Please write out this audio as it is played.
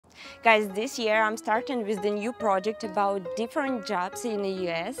Guys, this year I'm starting with the new project about different jobs in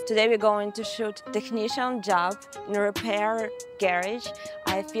the US. Today we're going to shoot technician job in a repair garage.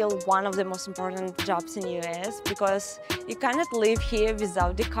 I feel one of the most important jobs in the US because you cannot live here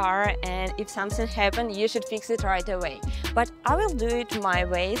without the car, and if something happens, you should fix it right away. But I will do it my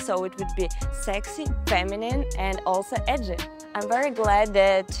way, so it would be sexy, feminine, and also edgy. I'm very glad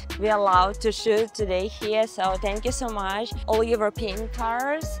that we're allowed to shoot today here, so thank you so much. All European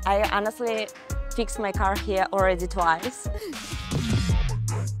cars. I honestly fixed my car here already twice.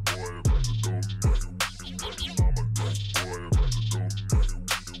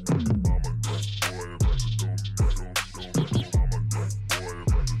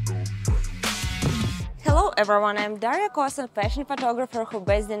 Hello everyone, I'm Daria Koso, fashion photographer who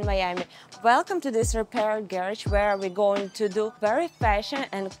based in Miami. Welcome to this repair garage where we're going to do very fashion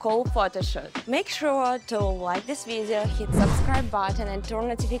and cool photo shoot. Make sure to like this video, hit subscribe button and turn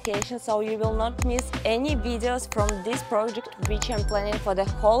notifications so you will not miss any videos from this project which I'm planning for the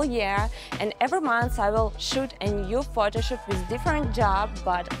whole year. And every month I will shoot a new photo shoot with different job,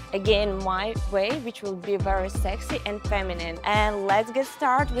 but again my way, which will be very sexy and feminine. And let's get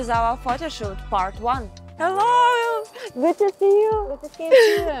started with our photo shoot part 1. Hello! Good to see you! Good to see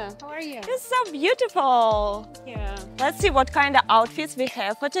you too! How are you? It's so beautiful! Yeah. Let's see what kind of outfits we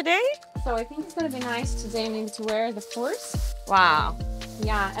have for today. So I think it's gonna be nice today maybe to wear the furs. Wow!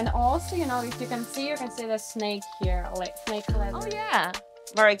 Yeah, and also, you know, if you can see the snake here, like snake leather. Oh yeah!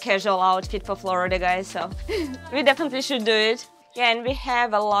 Very casual outfit for Florida, guys, so we definitely should do it. Yeah, and we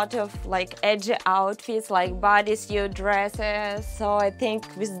have a lot of like edgy outfits like bodysuit dresses. So I think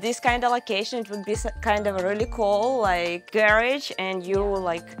with this kind of location it would be kind of really cool, like garage, and you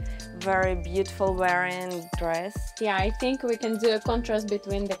like very beautiful wearing dress. Yeah, I think we can do a contrast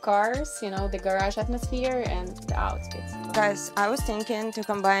between the cars, you know, the garage atmosphere and the outfits. Guys, I was thinking to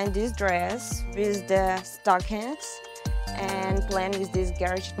combine this dress with the stockings and blend with this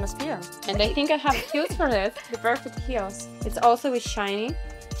garage atmosphere. And I think I have heels for this, the perfect heels. It's also with shiny.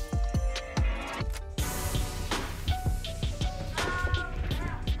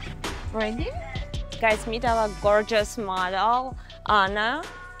 Ready? Guys, meet our gorgeous model, Anna.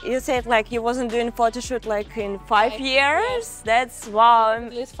 You said like you wasn't doing photo shoot like in 5 years? Yes. That's wow.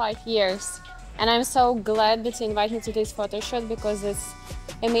 At least 5 years. And I'm so glad that you invited me to this photo shoot because it's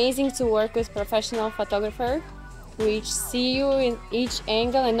amazing to work with professional photographer which see you in each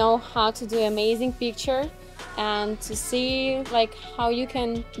angle and know how to do amazing picture, and to see like how you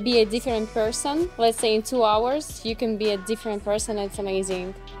can be a different person. Let's say in 2 hours you can be a different person. It's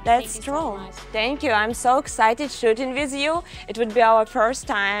amazing. That's true. Thank you. I'm so excited shooting with you. It would be our first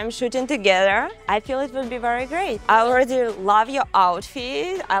time shooting together. I feel it would be very great. I already love your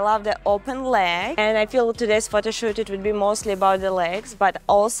outfit. I love the open leg, and I feel today's photo shoot it would be mostly about the legs, but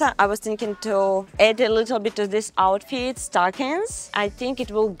also I was thinking to add a little bit to this outfit, stockings. I think it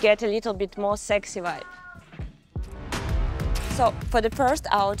will get a little bit more sexy vibe. So for the first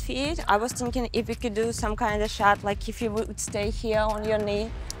outfit, I was thinking if we could do some kind of shot, like if you would stay here on your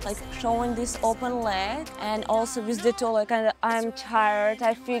knee, like showing this open leg, and also with the toe, like kind of, I'm tired,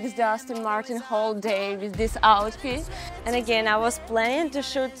 I fixed the Aston Martin whole day with this outfit. And again, I was planning to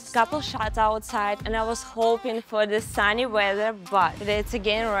shoot a couple shots outside, and I was hoping for the sunny weather, but today it's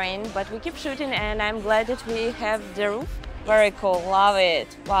again rain, but we keep shooting, and I'm glad that we have the roof. Very cool, love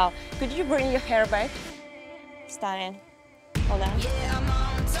it. Wow, could you bring your hair back? Stunning. Hold on.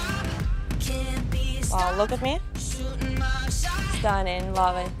 Wow, look at me. Stunning,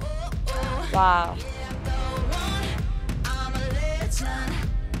 love it. Wow.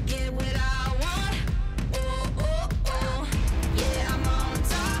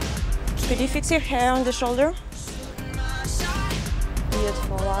 Could you fix your hair on the shoulder?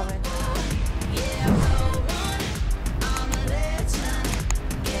 Beautiful, love it.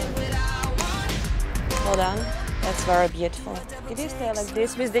 Hold on. That's very beautiful. Could you stay like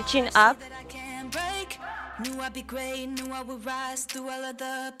this with the chin up? Knew I'd be great, knew I would rise through all of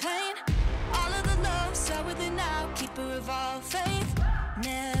the pain. All of the love start within now, keeper of all faith,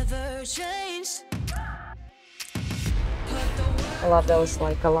 never change. I love those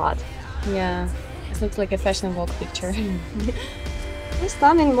like a lot. Yeah, it looks like a fashion walk picture. You're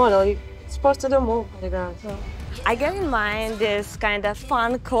stunning model, you're supposed to do more. So. I got in mind this kind of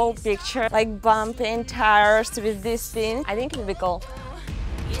fun, cool picture, like bumping tires with this thing. I think it would be cool.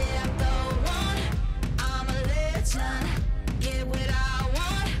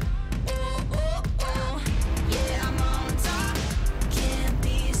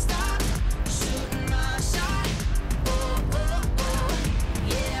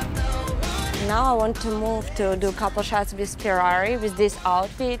 now I want to move to do a couple shots with Ferrari with this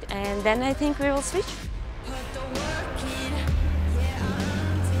outfit, and then I think we will switch.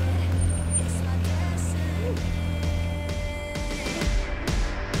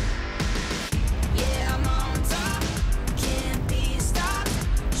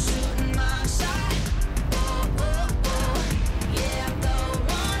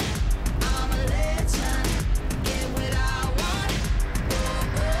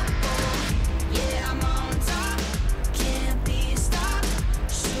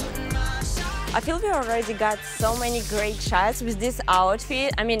 I feel we already got so many great shots with this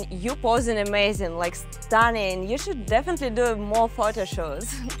outfit. I mean, you posing amazing, like stunning. You should definitely do more photo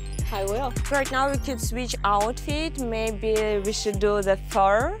shoots. I will. Right now we could switch outfit. Maybe we should do the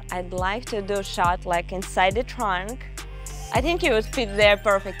fur. I'd like to do a shot like inside the trunk. I think you would fit there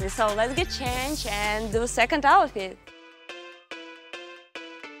perfectly. So let's get changed and do second outfit.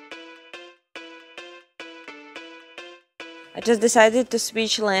 I just decided to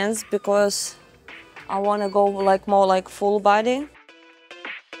switch lens because I want to go like more like full body.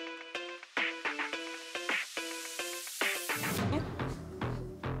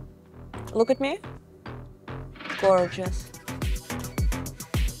 Look at me. Gorgeous.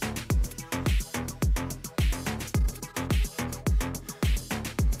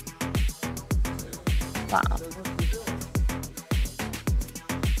 Wow.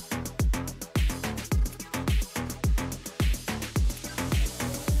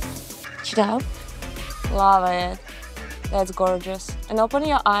 Check it out. Love it. That's gorgeous. And open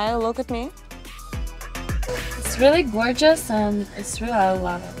your eye, look at me. It's really gorgeous and I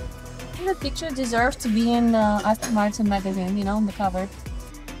love it. The picture deserves to be in Aston Martin magazine, you know, on the cover.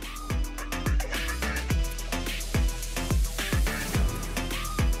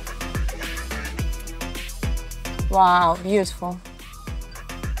 Wow, beautiful.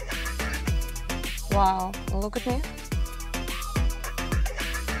 Wow, look at me.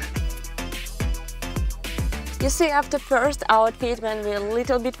 You see, after first outfit, when we a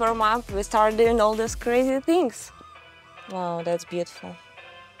little bit warm up, we start doing all these crazy things. Wow, that's beautiful.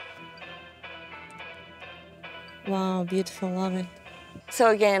 Wow, beautiful, love it.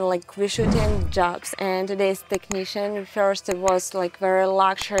 So again, like we're shooting jobs, and today's technician, first it was like very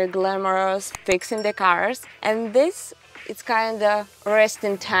luxury, glamorous, fixing the cars. And this, it's kind of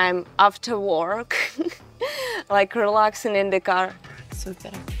resting time after work, like relaxing in the car. Super.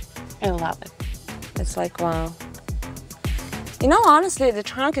 I love it. It's like, wow. You know, honestly, the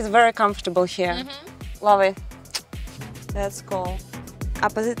trunk is very comfortable here. Love it. That's cool.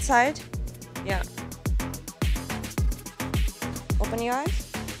 Opposite side? Yeah. Open your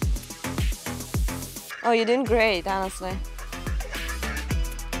eyes. Oh, you're doing great, honestly.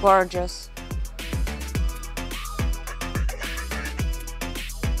 Gorgeous.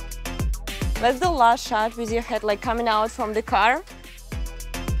 Let's do last shot with your head like coming out from the car.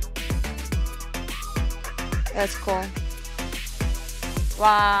 That's cool.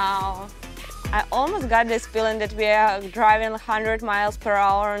 Wow. I almost got this feeling that we are driving 100 miles per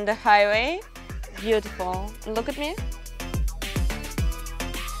hour on the highway. Beautiful. And look at me.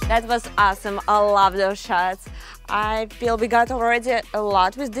 That was awesome. I love those shots. I feel we got already a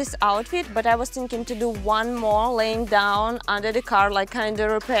lot with this outfit, but I was thinking to do one more laying down under the car, like kind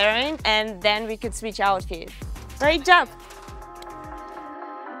of repairing, and then we could switch outfit. Great job.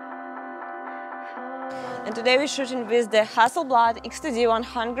 And today we're shooting with the Hasselblad X2D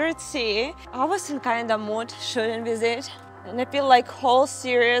 100C. I was in kind of mood shooting with it, and I feel like whole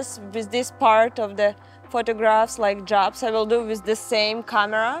series with this part of the photographs, like jobs, I will do with the same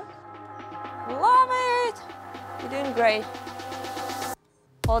camera. Love it! You're doing great.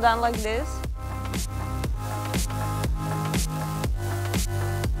 Hold on like this.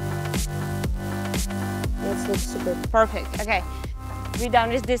 This looks super perfect. Okay. We're done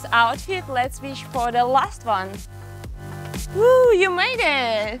with this outfit. Let's switch for the last one. Woo, you made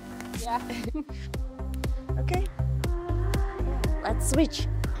it! Yeah. Okay. Let's switch.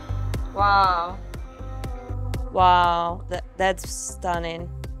 Wow. Wow, that's stunning.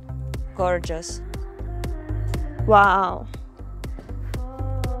 Gorgeous. Wow.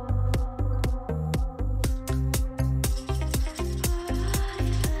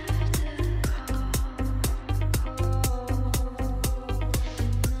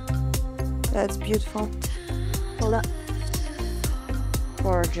 That's beautiful. Hold on.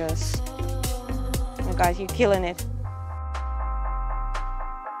 Gorgeous. Oh my God, you're killing it.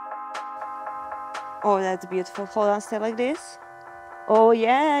 Oh, that's beautiful. Hold on, stay like this. Oh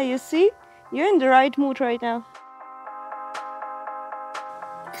yeah, you see? You're in the right mood right now.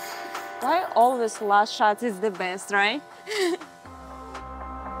 Why always last shot is the best, right?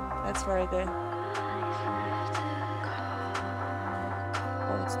 That's very good.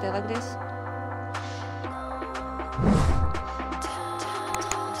 stay like this.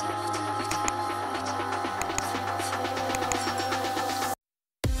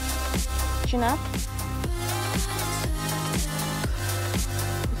 Chin up.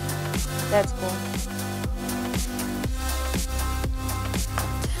 That's cool.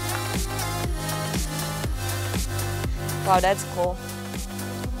 Wow, that's cool.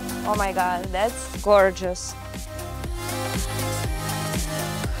 Oh my god, that's gorgeous.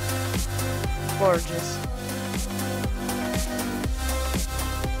 Gorgeous.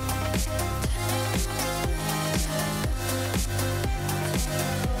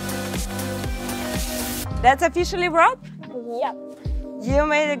 That's officially wrapped? Yep. You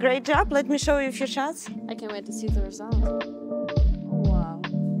made a great job. Let me show you a few shots. I can't wait to see the result. Wow.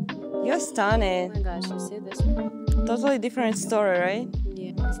 You're Oh stunning. my gosh, you see this? Totally different story, right?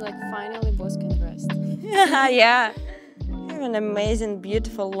 Yeah. It's like finally both can rest. Yeah. You have an amazing,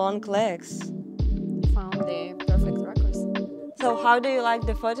 beautiful long legs. Found the perfect records. So how do you like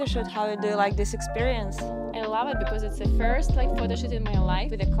the photo shoot? How do you like this experience? I love it because it's the first photo shoot in my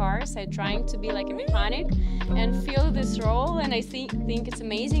life with the cars. I'm trying to be like a mechanic and feel this role, and I think it's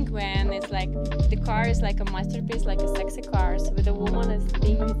amazing when it's like the car is like a masterpiece, like a sexy car. So with a woman, I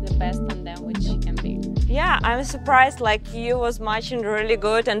think it's the best on them which she can be. Yeah, I'm surprised like you was matching really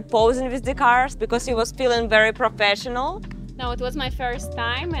good and posing with the cars because you was feeling very professional. No, it was my first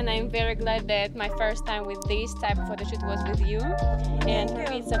time, and I'm very glad that my first time with this type of photo shoot was with you. And for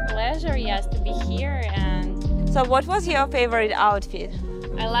me, it's a pleasure, yes, to be here. And so what was your favorite outfit?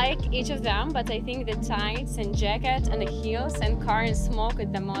 I like each of them, but I think the tights and jacket and the heels and car and smoke is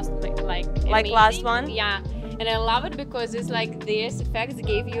the most like amazing. Last one? Yeah, and I love it because it's like these effects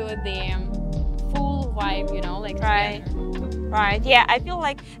give you the full vibe, you know, like right. together. Right, yeah, I feel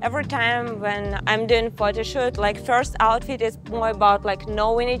like every time when I'm doing photo shoot, like first outfit is more about like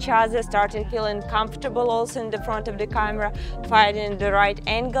knowing each other, starting feeling comfortable also in the front of the camera, finding the right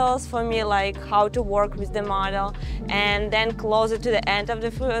angles for me, like how to work with the model. And then closer to the end of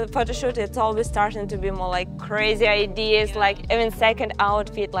the photo shoot, it's always starting to be more like crazy ideas, like even second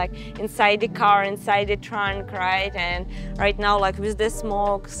outfit, like inside the car, inside the trunk, right? And right now, like with the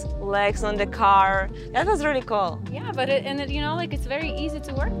smokes, legs on the car, that was really cool. Yeah, but you know, like it's very easy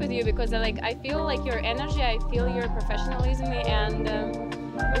to work with you because I feel like your energy, I feel your professionalism, and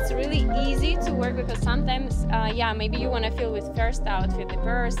it's really easy to work because sometimes, yeah, maybe you want to feel with first outfit the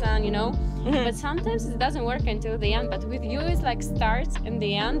person, you know, but sometimes it doesn't work until the end. But with you, it's like starts and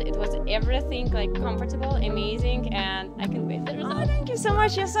the end. It was everything like comfortable, amazing, and I can wait the result. Oh, thank you so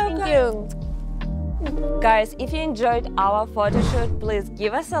much. You're so good. Thank you. Guys, if you enjoyed our photo shoot, please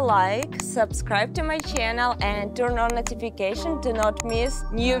give us a like, subscribe to my channel and turn on notification to not miss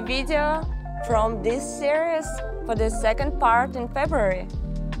new video from this series for the second part in February.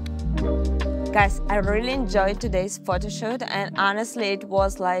 Guys, I really enjoyed today's photo shoot, and honestly it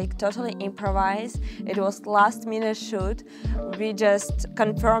was like totally improvised. It was last minute shoot. We just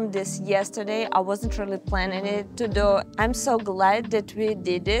confirmed this yesterday. I wasn't really planning it to do. I'm so glad that we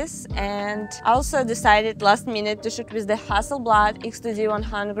did this, and I also decided last minute to shoot with the Hasselblad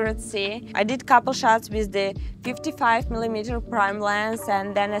X2D100C. I did couple shots with the 55mm prime lens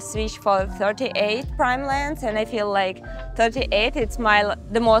and then a switch for 38 prime lens, and I feel like 38 it's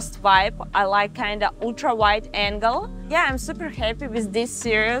the most vibe. I like kind of ultra wide angle. Yeah, I'm super happy with this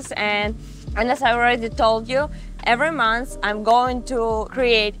series, and as I already told you, every month I'm going to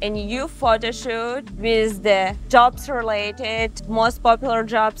create a new photo shoot with the jobs related, most popular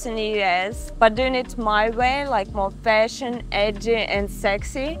jobs in the US, but doing it my way, like more fashion, edgy and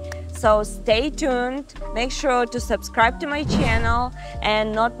sexy. So stay tuned, make sure to subscribe to my channel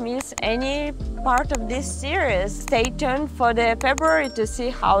and not miss any part of this series. Stay tuned for the February to see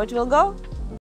how it will go.